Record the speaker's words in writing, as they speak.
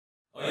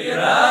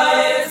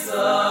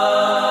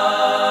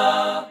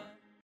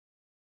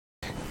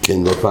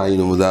כן,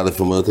 דפיינו מודע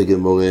לפעמות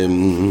הגמור,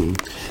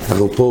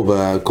 אנחנו פה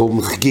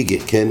בקורבן חגיגה,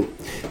 כן?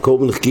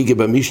 קורבן חגיגה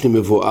במשנה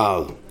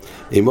מבואר.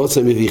 אם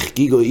עושה מביא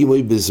חגיגה, אם הוא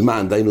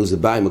בזמן, דיינו זה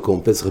בא עם מקום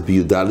פסח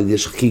בי"ד,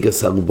 יש חגיגה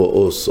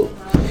 14,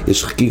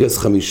 יש חגיגה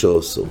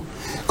 15.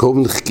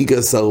 קורבן חגיגה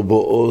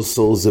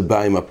 14 זה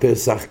בא עם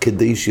הפסח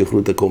כדי שיוכלו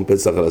את הקורבן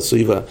פסח על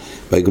הסויבה.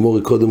 בגמור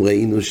קודם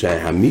ראינו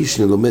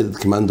שהמשנה לומדת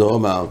כמאן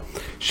דאמר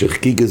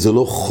שחגיגה זה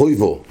לא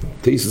חויבו,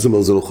 תייסוס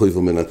אומר זה לא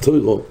חויבו מן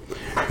התוירו,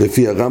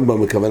 לפי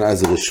הרמב"ם הכוונה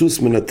זה רשוס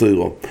מן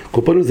התוירו.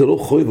 כל פעם זה לא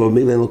חויבו,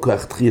 מילא אין לו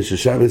כוח תחייה של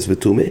שבס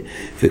וטומאה,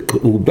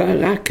 והוא בא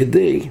רק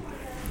כדי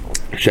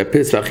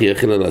שהפסח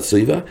יאכל על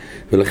הסויבה,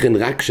 ולכן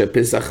רק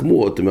כשהפסח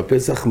מועות, אם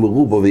הפסח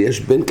מרובו ויש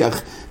בין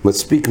כך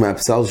מספיק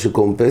מהבשר של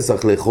קורבן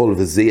פסח לאכול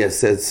וזה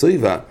יעשה את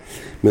סויבה,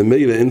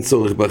 ממילא אין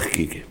צורך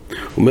בחגיגה.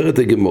 אומרת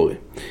הגמורה,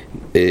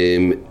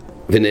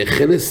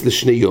 ונאכלס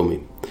לשני יומים.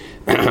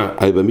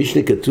 אבל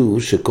במשנה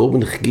כתוב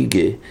שקורבן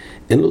חגיגה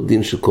אין לו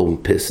דין של קורבן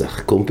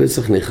פסח. קורבן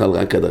פסח נאכל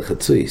רק עד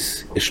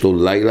החצויס, יש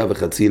לו לילה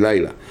וחצי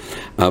לילה,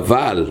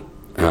 אבל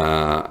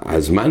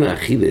הזמן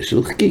האכילה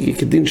של חגיגה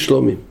כדין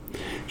שלומים,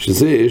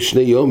 שזה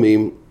שני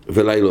יומים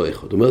ולילה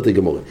אחד. אומרת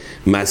הגמורה,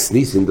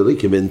 מסניסים דלוי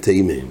כבן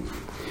תימה.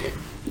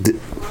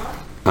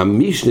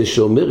 המשנה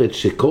שאומרת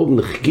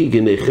שקורבן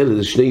חגיגה נאכל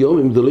לשני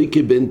יומים דלוי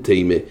כבן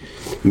תימה.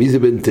 מי זה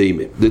בן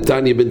תימה?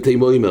 דתניא בן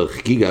תימה אומר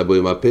חגיגה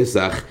ביום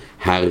הפסח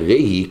הרי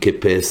היא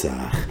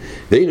כפסח,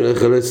 ואין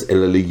נאכלס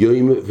אלא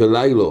ליום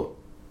ולילה.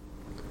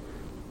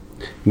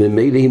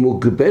 ממילא היא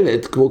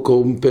מוגבלת כמו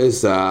קורבן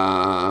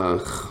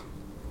פסח.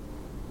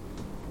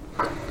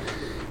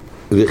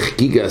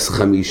 וחגיגה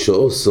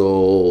 15,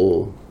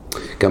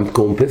 גם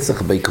קורבן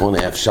פסח בעיקרון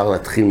היה אפשר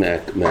להתחיל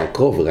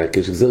מהקרוב, רק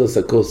יש גזירת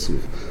הכוסף,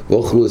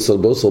 ואוכלו אסול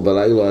בוסר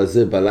בלילה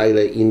הזה,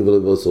 בלילה אין ולא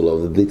בוסר לא,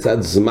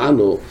 ובצד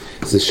זמנו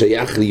זה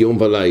שייך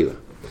ליום ולילה,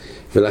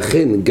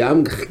 ולכן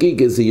גם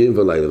חגיגה זה יום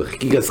ולילה,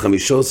 וחגיגה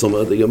 15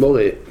 אומרת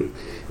הגמורה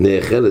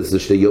נאכלת זה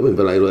שני יומים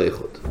ולילה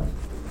אחד.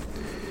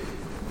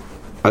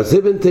 אז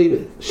זה בן תימה,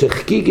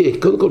 שחגיגה,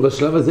 קודם כל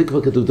בשלב הזה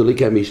כבר כתוב דולי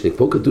כהמשנה,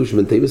 פה כתוב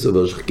שבן תימה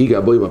סובר שחגיגה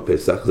הבוא עם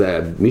הפסח, זה היה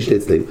משנה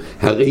אצלנו,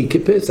 הרי היא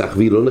כפסח,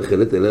 והיא לא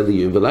נחלת אלא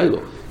ליום ולילה,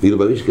 ואילו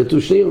במשנה כתוב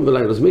שני יום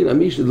ולילה, אז מילא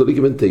המשנה דולי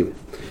כבן תימה.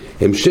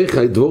 המשך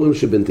הדבורים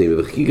שבן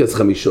תימה, וחגיגה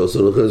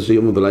 15 נחלת שני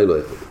יום ולילה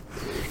אחד,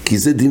 כי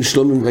זה דין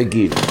שלומים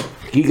רגיל.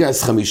 חגיגה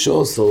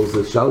 15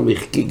 זה שלמי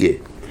חגיגה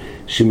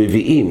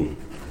שמביאים,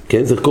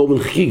 כן, זה קורבן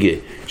חגיגה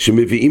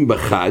שמביאים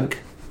בחג,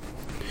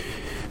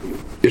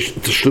 יש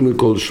תשלום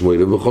לכל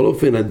שמואל, ובכל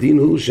אופן הדין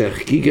הוא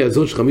שהחגיגה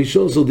הזאת של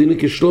 15 דין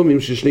כשלומים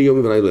של שני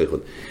יומים ולילה אחד.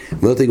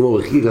 אומרת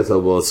הגמרא, חגיגה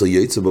 14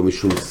 יוצא בו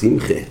משום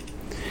שמחה.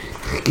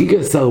 חגיגה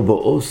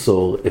 14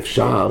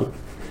 אפשר,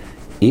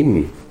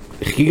 אם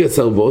חגיגה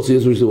 14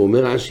 יוצא משום, הוא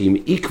אומר רש"י, אם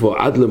עקבו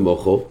עד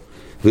למוחו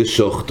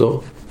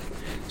ושוחטו,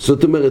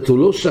 זאת אומרת הוא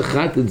לא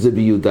שחט את זה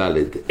בי"ד,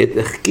 את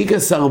חגיגה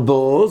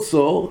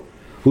 14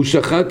 הוא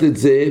שחט את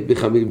זה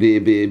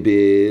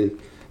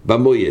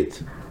במועד.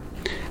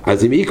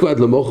 אז אם עקבו עד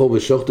למוחו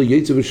ושוחטו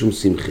יוצא משום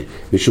שמחה,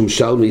 משום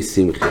שלמי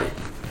שמחה,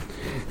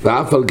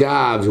 ואף על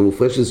גב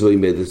שמופרש לזוהי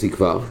מדס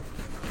כבר,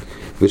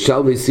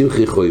 ושלמי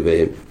שמחה חוי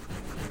בהם.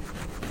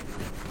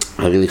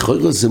 הרי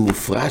לכאורה זה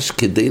מופרש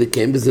כדי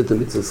לקיים בזה את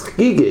המצוות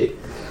חגיגה,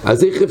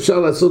 אז איך אפשר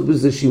לעשות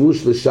בזה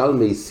שימוש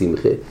לשלמי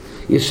שמחה?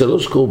 יש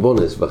 3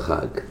 קורבנות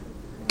בחג,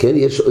 כן?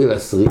 יש אוהל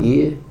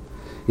עשרייה,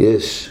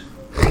 יש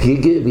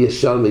חגיגה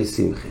ויש שלמי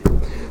שמחה.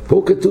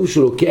 פה כתוב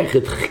שהוא לוקח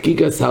את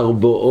חגיגה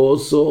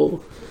 14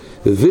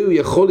 והוא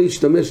יכול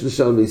להשתמש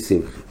לשלמי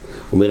שמחה.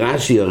 אומר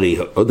רש"י, הרי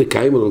עוד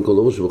קיימו לנו כל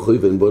דבר שבחוי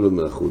ואין בו אלו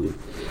מלאכולים.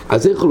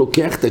 אז איך הוא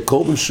לוקח את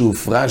הקורבן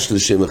שהופרש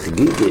לשם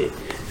החגיגה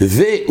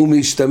והוא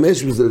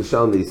משתמש בזה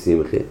לשלמי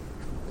שמחה?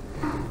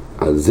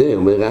 על זה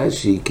אומר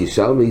רש"י, כי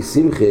שלמי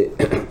שמחה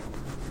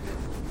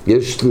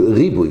יש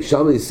ריבוי,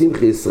 שלמי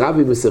שמחה יש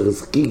רבי מסכת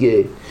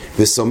חגיגה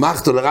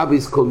וסומכתו לרבי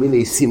יש כל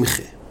מיני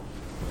שמחה.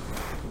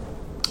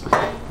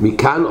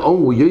 מכאן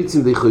אומרו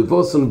יוצאים די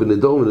חויבוסון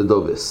בנדור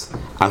ונדובס,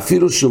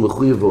 אפילו שהוא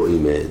מחויב או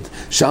עימד.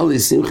 שלמי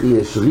שמחה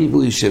יש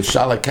ריבוי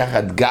שאפשר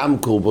לקחת גם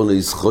קורבנו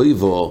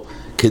ישחויבו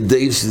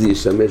כדי שזה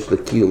ישמש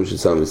לקיום של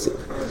שלמי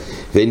שמחה,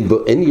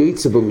 ואין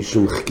יוצא בו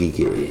משום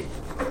חגיגה.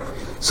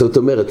 זאת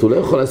אומרת, הוא לא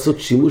יכול לעשות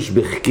שימוש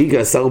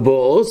בחגיגה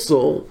 14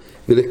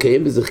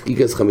 ולקיים בזה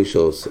חגיגה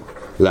 15.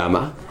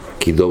 למה?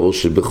 כי דבר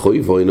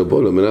שבחויבו אינו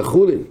בו לא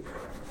מנחולין,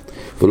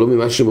 ולא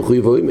ממה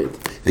שמחויב או עימד.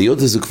 היות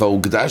זה כבר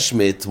הוקדש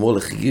מאתמול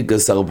לחגיגה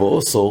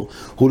 14,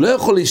 הוא לא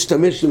יכול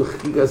להשתמש עם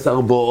חגיגה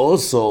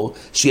 14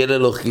 שיהיה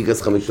לו חגיגה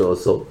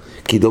 15,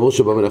 כי דבר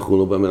שבא מנחון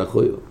לא בא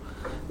מנחויו,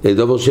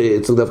 דבר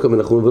שצריך דווקא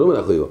מנחון ולא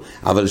מנחויו.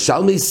 אבל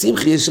שלמי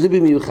שמחה יש ריבי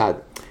מיוחד.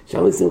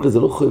 שלמי שמחה זה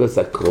לא חויב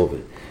עשה קרובה,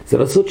 זה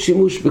לעשות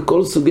שימוש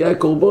בכל סוגי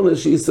הקורבנות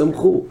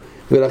שיסמכו,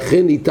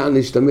 ולכן ניתן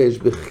להשתמש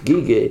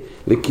בחגיגה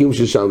לקיום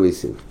של שלמי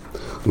שמחה.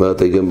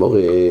 אומרת הגמרא,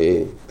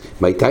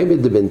 מתי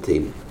בן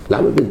תימה?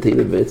 למה בן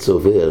תימה באמת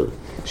סובר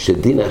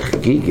שדין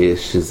החגיגה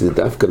שזה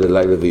דווקא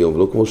ללילה ויום,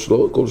 ולא כמו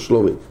כל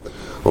שלומים?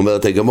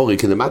 אומרת הגמרא,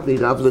 כי למד לי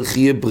רב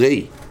לחייה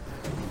ברי.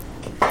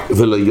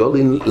 ולא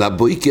יולין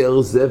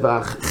לבויקר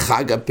זבח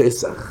חג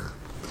הפסח.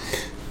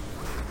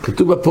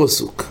 כתוב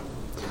בפוסוק,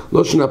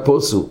 לא שנה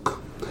פוסוק,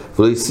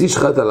 ולא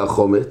יסישחת על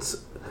החומץ,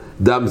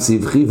 דם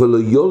צבחי, ולא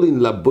יולין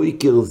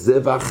לבויקר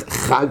זבח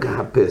חג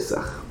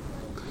הפסח.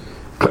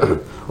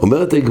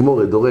 אומרת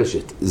הגמורה,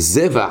 דורשת,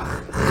 זבח,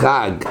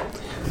 חג,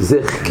 זה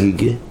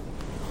חגיגה,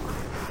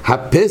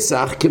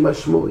 הפסח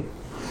כמשמעוי.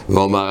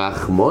 ואומר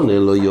רחמונה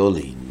לא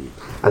יולין.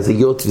 אז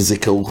היות וזה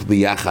כרוך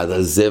ביחד,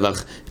 על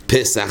זבח,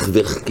 פסח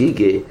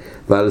וחגיגה,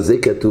 ועל זה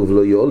כתוב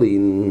לא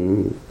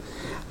יולין,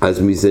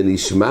 אז מזה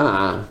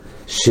נשמע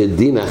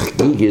שדין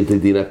החגיגה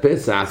ודין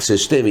הפסח,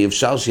 ששתיהם אי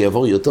אפשר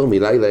שיעבור יותר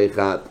מלילה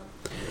אחד.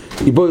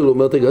 איבויל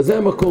אומרת, זה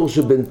המקור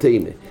של בן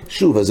תימה.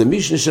 שוב, אז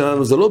המשנה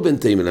שלנו זה לא בן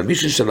תימה,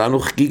 המשנה שלנו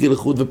חגיגה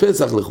לחוד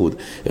ופסח לחוד.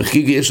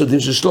 חגיגה יש עוד דין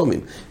של שלומים.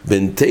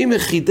 בן תימה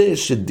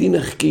חידש שדין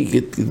החגיגה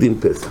דין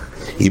פסח.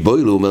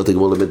 איבויל אומרת,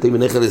 לבן תימה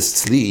נחלס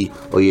צלי,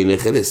 או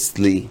ינחלס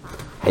צלי.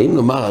 האם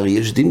נאמר, הרי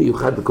יש דין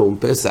מיוחד בקורם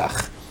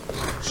פסח,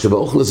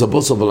 שבאוכל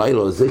זבוסו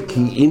בלילה זה כי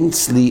אם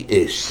צלי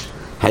אש.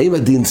 האם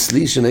הדין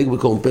צלי שנהג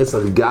בקורם פסח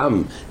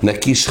גם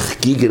נקיש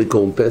חגיגה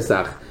לקורם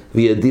פסח,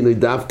 ויהיה דין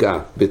דווקא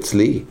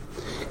בצלי?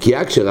 כי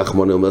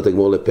כשרחמונה אומרת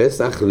הגמור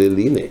לפסח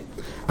ללינה,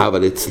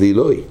 אבל אצלי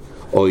לא,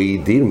 או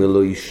ידין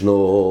מלא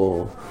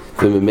ישנו,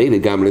 וממילא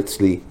גם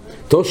לצלי.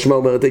 תושמה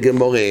אומרת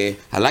הגמור,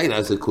 הלילה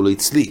הזה כולו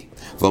אצלי,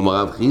 ואומר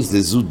רב חיסדא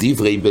זו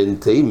דברי בן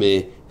תימה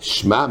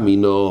שמע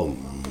מינו.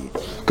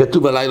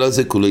 כתוב הלילה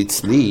הזה כולו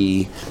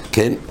אצלי,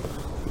 כן?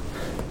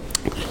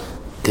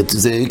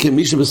 זה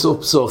כמי שבסוף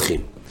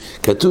פסוחים.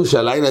 כתוב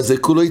שהלילה הזה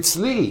כולו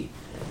אצלי.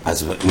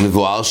 אז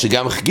מבואר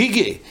שגם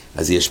חגיגה,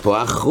 אז יש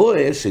פה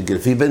אחרוה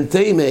שגלפי בן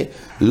תימה,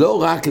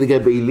 לא רק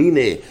לגבי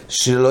לינה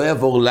שלא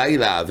יעבור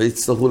לילה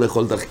ויצטרכו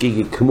לאכול את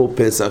החגיגה כמו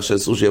פסח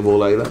שאסור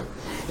שיעבור לילה,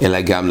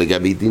 אלא גם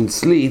לגבי דין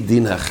צלי,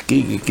 דין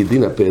החגיגה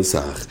כדין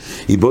הפסח.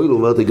 איבויל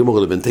אומרת הגמור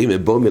לבן תימה,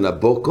 בוא מן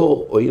הבוקר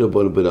או אינו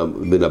בוא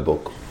מן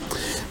הבוקר.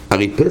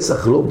 הרי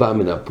פסח לא בא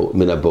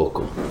מן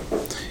הבוקר.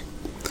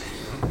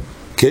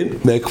 כן?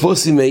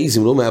 מהכבוסים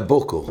מהאיזים, לא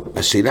מהבוקר.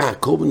 השאלה,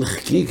 הקורבן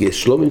חגיגה,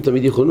 שלומים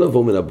תמיד יכולים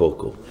לבוא מן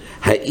הבוקר.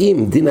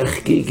 האם דין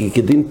החגיגה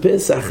כדין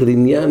פסח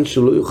לעניין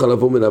שלא יוכל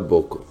לבוא מן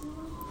הבוקר?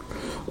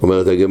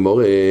 אומרת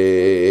הגמורה,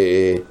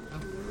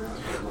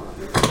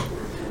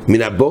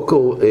 מן הבוקר,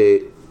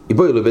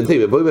 בואי לבן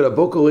תימה, בואי מן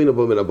הבוקר או אינו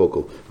בוא מן הבוקר.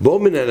 בוא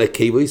מן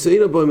הקיבויס או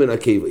אינו בוא מן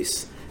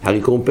הקיבויס.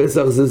 הרי קורבן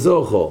פסח זה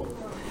זוכר.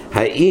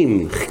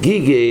 האם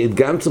חגיגה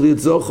גם צריך להיות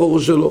זוכר או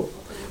שלא?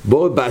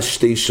 בוא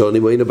בשתי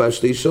שונים, או הנה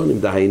בשתי שונים,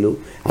 דהיינו,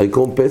 הרי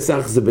קורבן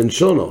פסח זה בן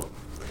שונו.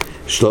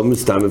 שלום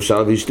סתם אפשר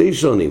להביא שתי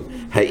שונים.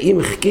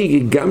 האם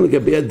חגיגה גם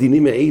לגבי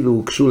הדינים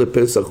האלו קשור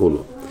לפסח או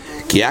לא?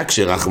 כי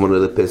כשרחמונה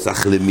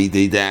לפסח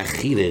למידי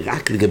דאכילה,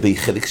 רק לגבי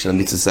חלק של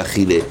המצווה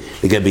אכילה,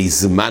 לגבי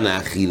זמן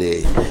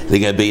האכילה,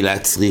 לגבי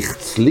להצריך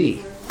צלי.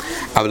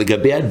 אבל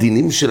לגבי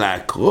הדינים של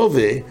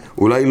הקרובה,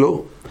 אולי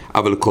לא.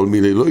 אבל כל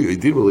מיני לא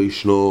יודעים ולא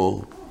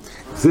ישנו.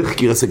 זה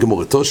חקיר עשה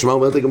גמורתו, שמה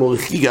אומרת הגמור,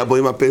 חגיגה בו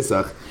עם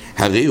הפסח.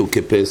 הרי הוא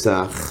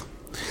כפסח,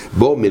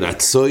 בוא מן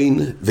הצוין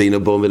ואינו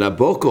בוא מן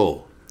הבוקר.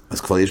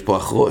 אז כבר יש פה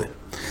אחרוה.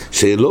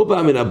 שלא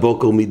בא מן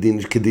הבוקר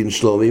כדין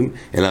שלומים,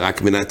 אלא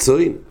רק מן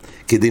הצוין,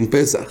 כדין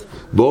פסח.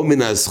 בוא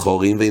מן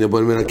הזכורים ואינו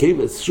בוא מן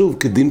הכבש, שוב,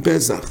 כדין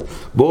פסח.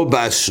 בוא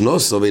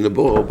באשנוסו ואינו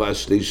בוא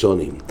באשתי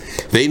שונים.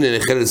 ואינו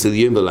נחל אצל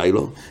יום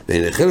ולילו,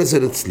 ואינו נחל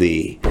אצל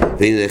אצלי,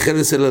 ואינו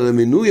נחל אצל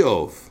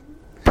המינויוב.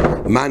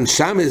 מן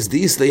שמס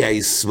דיסלי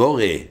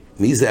היסבורה.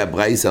 מי זה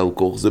הברייס על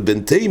כוח? זה בן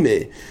תימה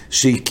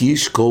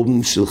שהקיש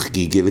קורבן של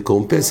חגיגה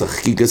לקורבן פסח,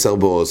 חגיגה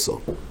סרבוסו.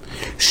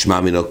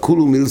 שמע מינו,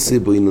 כולו מילסי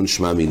בוינון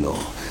שמע מינו.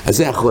 אז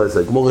זה אחרי זה,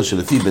 הגמורה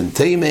שלפי בן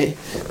תימה,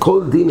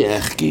 כל דיני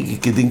החגיגה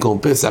כדין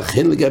קורבן פסח,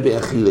 הן לגבי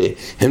אכילה,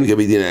 הן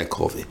לגבי דיני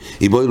הקרובה.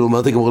 בואי לא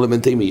אומרת הגמורה לבן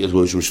תימה, יש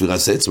בו משום שבירה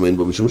סצם, אין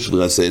בו משום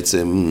שבירה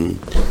סצם.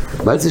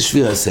 מה זה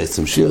שבירה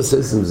סצם? שבירה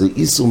סצם זה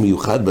איסור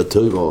מיוחד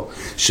בתורה,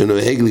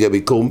 שנוהג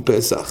לגבי קורבן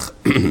פסח.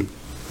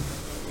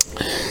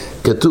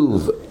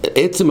 כתוב,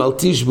 עצם אל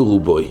תשברו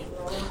בוי.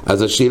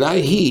 אז השאלה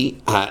היא,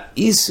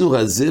 האיסור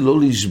הזה לא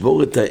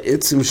לשבור את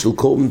העצם של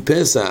קורבן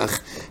פסח,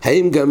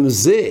 האם גם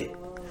זה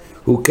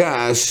הוא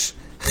קש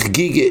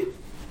חגיגה?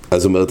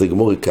 אז אומרת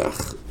הגמורה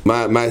כך,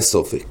 מה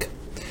הסופק?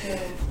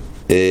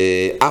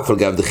 אף על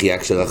גב דחייה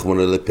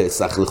כשרחמונה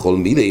לפסח לכל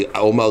מילי,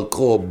 אומר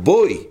קרוא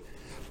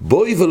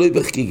בוי ולא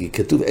בחגיגה.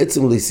 כתוב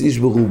עצם לא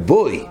תשברו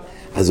בוי.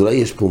 אז אולי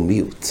יש פה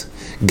מיעוט.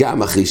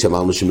 גם אחרי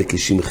שאמרנו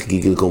שמקישים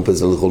חגיגה לקורבן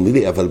פסח לכל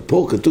מילי, אבל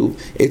פה כתוב,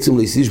 עצם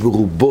לא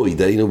תשברו בוי,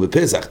 דהיינו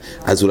בפסח,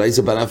 אז אולי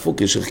זה בא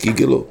להפוק, יש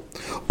חגיגה לא.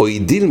 או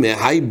ידיל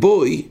מהי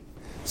בוי,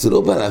 זה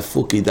לא בא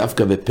להפוק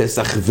דווקא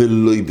בפסח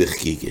ולא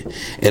בחגיגה,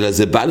 אלא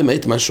זה בא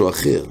למעט משהו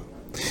אחר.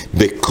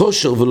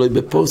 בכושר ולא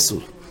בפוסול.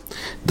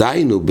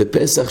 דהיינו,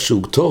 בפסח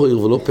שהוא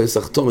טהור ולא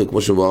פסח תומר,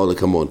 כמו שבואר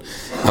לקמון.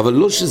 אבל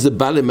לא שזה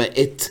בא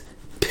למעט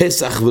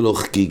פסח ולא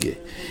חגיגה.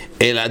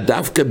 אלא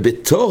דווקא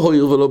בטהור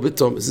ולא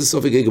בתום. זה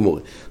סופק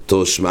הגמורה.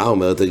 תושמע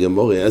אומרת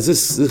הגמורה, אז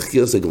זה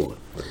חקיר עושה גמורה.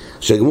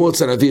 שהגמורה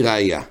רוצה להביא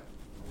ראייה.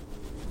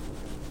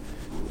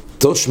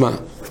 תושמע,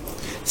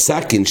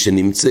 סכין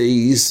שנמצא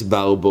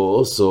יסבר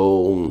בו,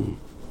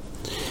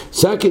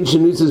 סכין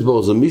שנמצא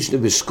בו, זו משנה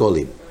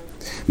בשקולים.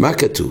 מה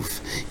כתוב?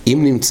 אם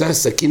נמצא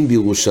סכין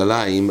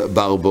בירושלים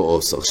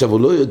ב14, עכשיו הוא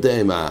לא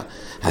יודע אם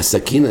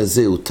הסכין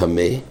הזה הוא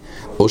טמא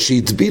או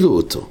שהטבילו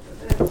אותו.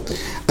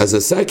 אז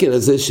הסכין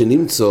הזה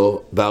שנמצא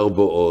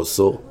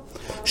ב14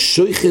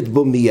 שויכת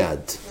בו מיד.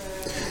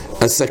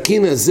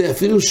 הסכין הזה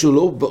אפילו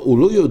שהוא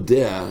לא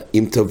יודע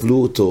אם טבלו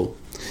אותו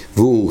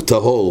והוא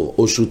טהור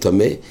או שהוא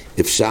טמא,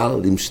 אפשר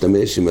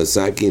להשתמש עם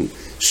הסכין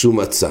שהוא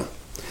מצא.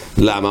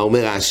 למה?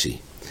 אומר רש"י,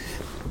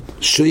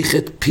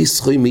 שויכת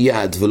פיסחוי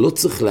מיד, ולא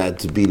צריך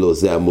להטבילו,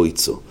 זה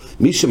המויצו.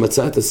 מי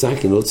שמצא את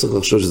הסכין לא צריך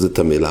לחשוב שזה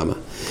טמא. למה?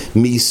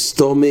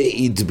 מסתומה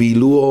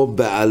יטבילוהו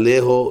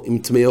בעליהו עם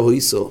טמאו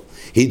איסו,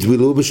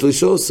 יטבילוהו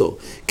ב13,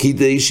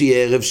 כדי שיהיה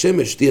ערב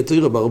שמש, תהיה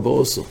תוירה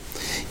ב14.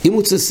 אם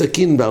הוא צריך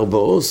סכין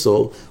ב14,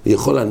 הוא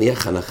יכול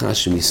להניח הנחה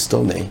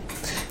שמסתומה,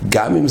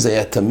 גם אם זה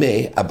היה טמא,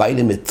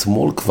 הבעלים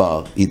אתמול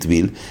כבר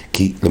יטביל,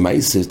 כי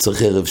למעשה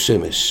צריך ערב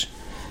שמש,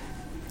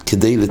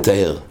 כדי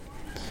לתאר.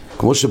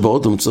 כמו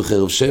שבאודם צריך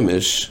ערב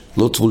שמש,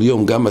 לא טבול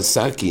יום, גם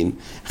הסכין,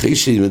 אחרי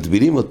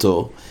שמטבילים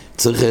אותו,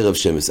 צריך ערב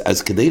שמש.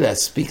 אז כדי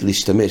להספיק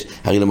להשתמש,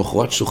 הרי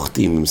למחרת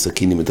שוחטים עם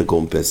סכינים את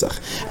הקורבן פסח.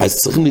 אז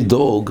צריכים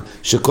לדאוג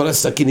שכל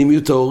הסכינים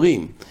יהיו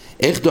טהורים.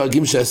 איך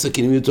דואגים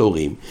שהסכינים יהיו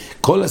טהורים?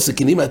 כל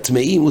הסכינים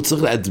הטמאים הוא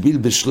צריך להטביל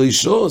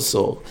ב13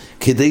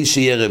 כדי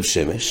שיהיה ערב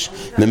שמש.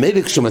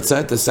 ממילא כשמצא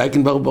את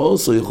הסכין ב14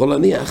 הוא יכול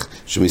להניח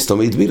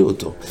שמסתום יטבילו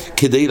אותו.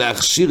 כדי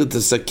להכשיר את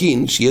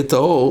הסכין שיהיה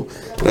טהור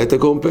את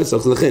הקורבן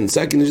פסח. לכן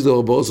סכין יש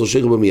לו ב14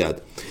 שיר במיד.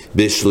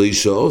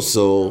 ב13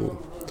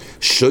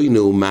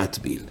 שוינו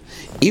מטביל.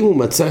 אם הוא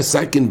מצא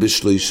סכין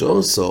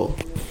ב13,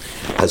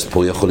 אז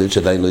פה יכול להיות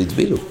שעדיין לא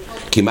יטבילו.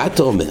 כי מה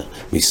אתה אומר?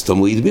 מסתום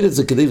הוא יטביל את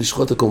זה כדי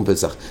לשחוט את הקורבן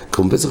פסח.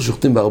 קורבן פסח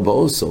שוחטים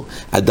ב14,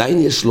 עדיין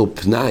יש לו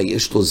פנאי,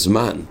 יש לו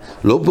זמן.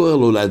 לא בוער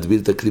לו להטביל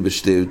את הכלי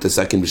את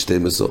הסכין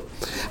ב12.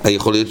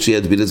 יכול להיות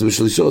שיטביל את זה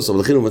ב13, אבל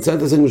לכן הוא מצא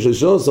את הסכין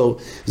ב13,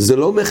 זה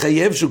לא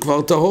מחייב שהוא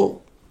כבר טהור.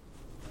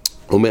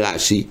 אומר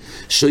רש"י,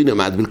 שוינו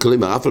מטביל,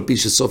 כלומר, אף על פי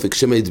שסופק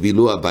שמא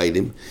יטבילו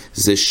הבעלים,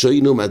 זה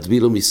שוינו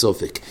מטבילו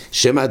מסופק.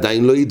 שמא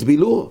עדיין לא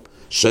יטבילו.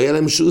 שהיה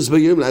להם שוס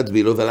ביום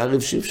להטבילו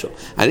ולערב שמשו.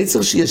 אני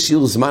צריך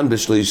שישאיר זמן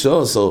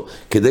ב13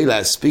 כדי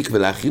להספיק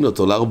ולהכין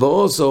אותו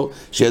ל14,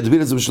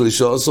 שיטביל את זה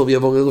ב13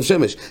 ויעבור ערב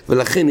שמש.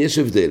 ולכן יש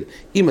הבדל.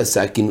 אם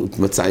הסכין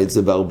מצא את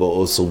זה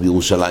ב14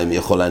 בירושלים,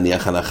 יכול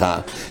להניח הנחה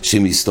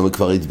שמסתום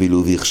כבר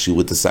יטבילו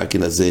והכשירו את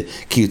הסכין הזה,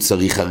 כי הוא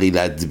צריך הרי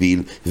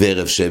להטביל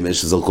וערב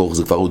שמש, זה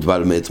כבר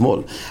הוטבל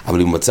מאתמול.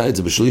 אבל אם הוא מצא את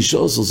זה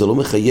ב13, זה לא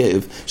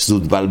מחייב שזה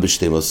הוטבל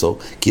ב12,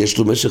 כי יש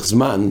לו משך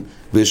זמן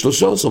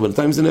ב13,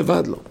 בינתיים זה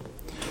נבד לו.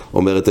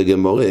 אומרת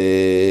הגמרא,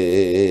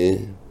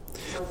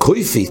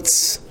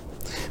 קויפיץ.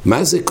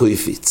 מה זה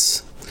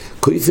קויפיץ?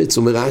 קויפיץ,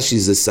 אומר רש"י,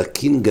 זה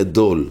סכין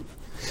גדול,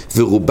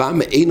 ורובם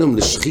אינם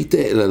לשחיתה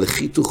אלא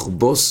לחיתוך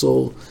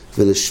בוסור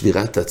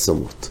ולשבירת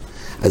עצמות.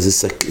 אז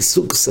זה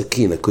סוג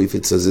סכין,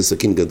 הקויפיץ הזה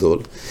סכין גדול,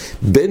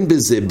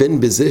 בין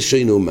בזה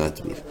שאינו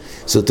מטביל.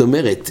 זאת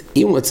אומרת,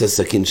 אם הוא מצא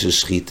סכין של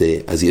שחיתה,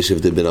 אז יש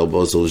הבדל בין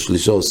 14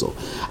 ל13,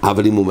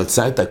 אבל אם הוא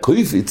מצא את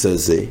הקויפיץ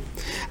הזה,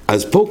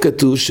 אז פה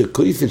כתוב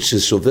שקויפיץ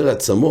ששובר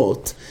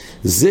עצמות,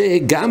 זה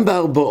גם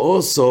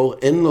ב14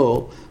 אין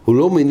לו, הוא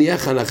לא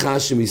מניח הנחה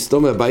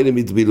שמסתום הבעלים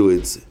יטבילו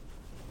את זה.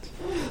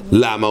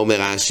 למה?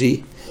 אומר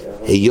רש"י,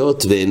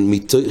 היות ואין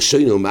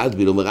שוינו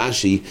מטביל, אומר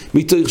רש"י,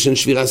 מתוך שאין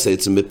שבירה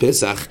עצם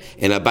בפסח,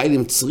 אין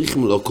הבעלים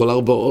צריכים לו כל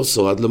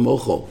 14 עד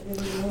למוחו.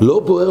 לא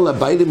בוער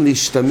לבעלים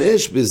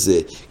להשתמש בזה,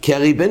 כי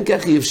הרי בין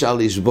כך אי אפשר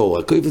לשבור.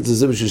 הקויפיץ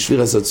הזה בשביל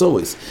שבירה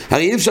עצמוס.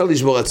 הרי אי אפשר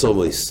לשבור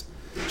עצמוס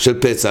של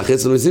פסח,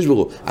 אצלנו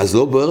נשברו. אז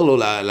לא בוער לו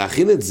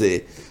להכין את זה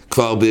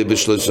כבר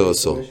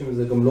ב13.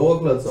 זה גם לא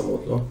רק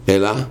לעצמות, לא?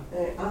 אלא?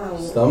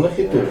 סתם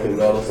לחיתוך, אם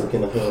לא היה לו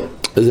סכין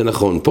אחרת. זה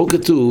נכון, פה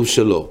כתוב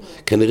שלא.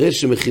 כנראה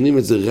שמכינים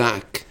את זה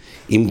רק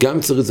אם גם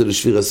צריך את זה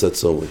לשבירת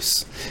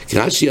עצמוס. כי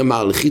רש"י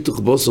אמר לחיתוך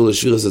בוסר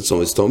לשבירת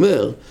עצמוס. אתה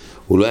אומר,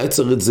 הוא לא היה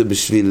צריך את זה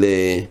בשביל...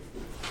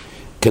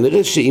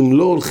 כנראה שאם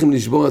לא הולכים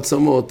לשבור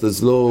עצמות,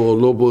 אז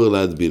לא בוער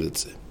להטביל את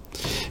זה.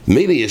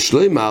 מילא יש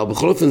לו אמר,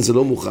 בכל אופן זה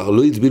לא מוכרח,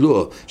 לא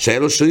יטבילו, שהיה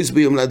לו שויס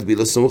ביום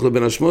להטביל, סמוך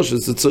לבן השמוש,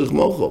 זה צריך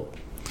מוחו.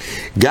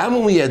 גם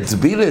אם הוא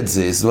יטביל את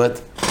זה, זאת אומרת,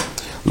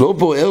 לא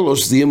בוער לו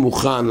שזה יהיה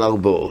מוכן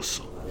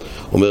ל14.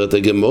 אומרת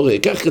הגמרא,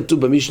 כך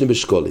כתוב במשנה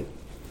בשקולים.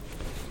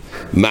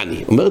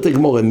 מני, אומרת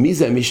הגמרא, מי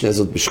זה המשנה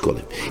הזאת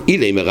בשקולים?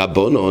 אילי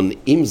מרבונון,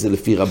 אם זה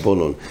לפי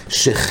רבונון,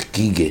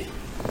 שחגיגה.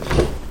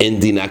 אין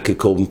דינה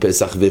כקורבן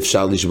פסח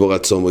ואפשר לשבור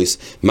עצמוס.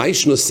 מה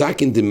ישנו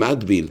סכין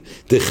דמטביל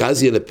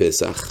דחזיה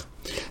לפסח?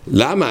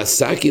 למה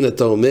הסכין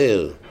אתה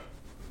אומר?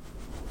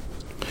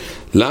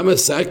 למה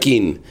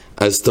סכין?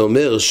 אז אתה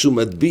אומר שהוא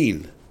מטביל.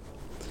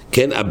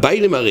 כן,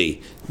 הבעלים הרי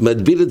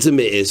מטביל את זה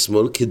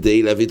מאסמול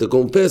כדי להביא את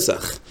הקורבן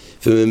פסח.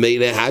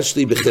 וממילא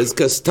השלי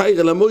בחזקה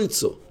סתירה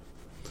למויצו.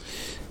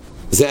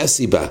 זה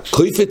הסיבה.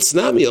 קויפץ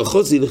נמי,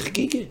 אחוזי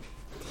לחגיגה.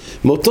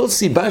 מאותו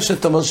סיבה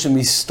שאתה אומר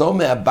שמסתום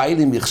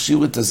מהבעלים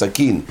יכשירו את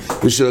הסכין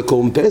בשביל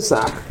הקורבן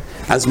פסח,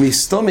 אז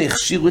מסתום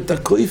יכשירו את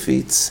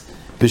הקויפיץ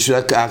בשביל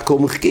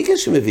הקורבן חגיגה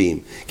שמביאים.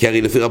 כי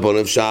הרי לפי רבון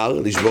אפשר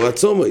לשבור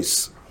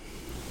עצמוס.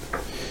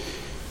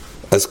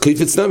 אז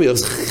קויפץ נמי,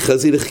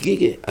 חזי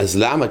לחגיגה. אז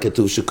למה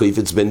כתוב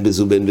שקויפץ בן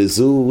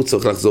בזו, הוא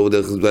צריך לחזור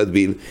דרך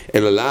להדביל,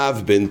 אלא לאו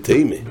בן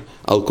תימה.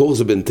 על כל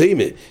זה בן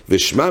תימה,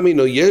 ושמה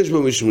מינו יש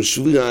בו משום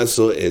שברה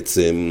עשו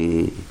עצם.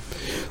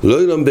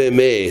 לא ילום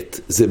באמת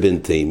זה בן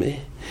תימה,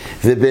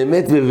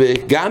 ובאמת,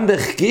 וגם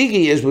בחגיגה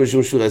יש בו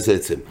משום שברה עשו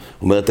עצם.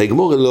 אומרת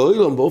הגמור, לא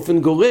ילום באופן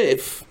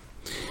גורף,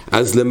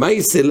 אז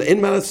למעשה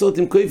אין מה לעשות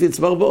עם קויפץ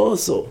ברבו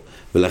עשו.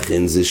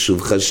 ולכן זה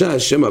שוב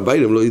חשש, שם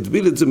הביילים לא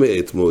ידביל את זה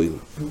מעת מועיל.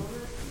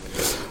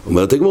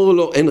 אומרת הגמור,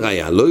 לא, אין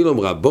ראיה, לא ילום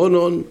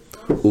רבונון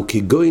הוא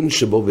כגוין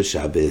שבו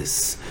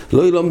בשבס.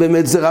 לא ילום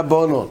באמת זה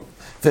רבונון,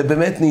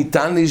 ובאמת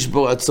ניתן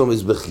לשבור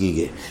הצומס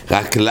בחגיגה.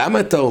 רק למה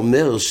אתה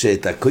אומר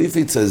שאת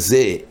הקויפץ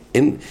הזה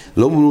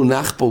לא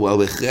מונח פה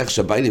על הכרח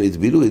שהביילים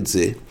ידבילו את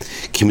זה?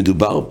 כי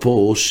מדובר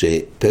פה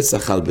שפסח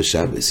חל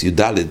בשבס,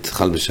 י"ד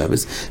חל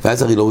בשבס,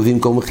 ואז הרי לא מביאים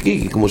כל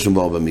מחגיגה כמו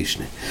שמבואר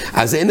במשנה.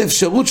 אז אין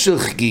אפשרות של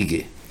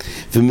חגיגה,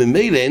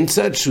 וממילא אין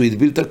צד שהוא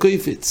ידביל את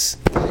הקויפץ.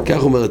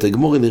 כך אומרת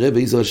הגמור, נראה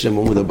בעזר השם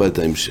עומד הבא את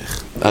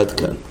ההמשך. עד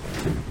כאן.